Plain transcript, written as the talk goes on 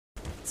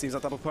Seems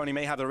like Double Pony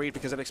may have the read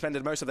because they've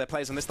expended most of their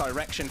players in this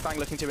direction. Fang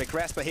looking to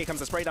aggress, but here comes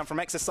the spray down from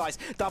Exercise.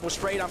 Double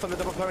spray down from the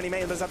Double Pony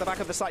main. There's at the back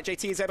of the site.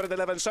 JT is able to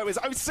deliver, and so is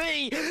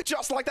OC.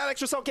 Just like that,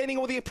 Extra Assault gaining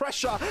all the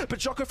pressure, but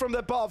Jocko from the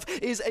above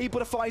is able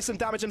to find some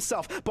damage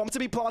himself. Bomb to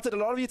be planted, a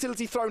lot of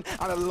utility thrown,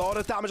 and a lot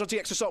of damage onto the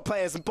Extra Assault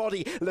players.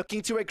 Body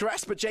looking to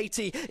aggress, but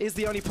JT is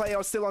the only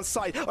player still on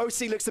site.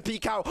 OC looks to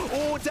peek out,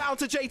 all down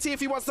to JT if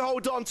he wants to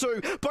hold on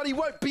to, but he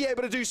won't be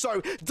able to do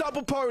so.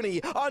 Double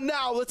Pony are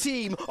now the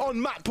team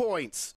on map points.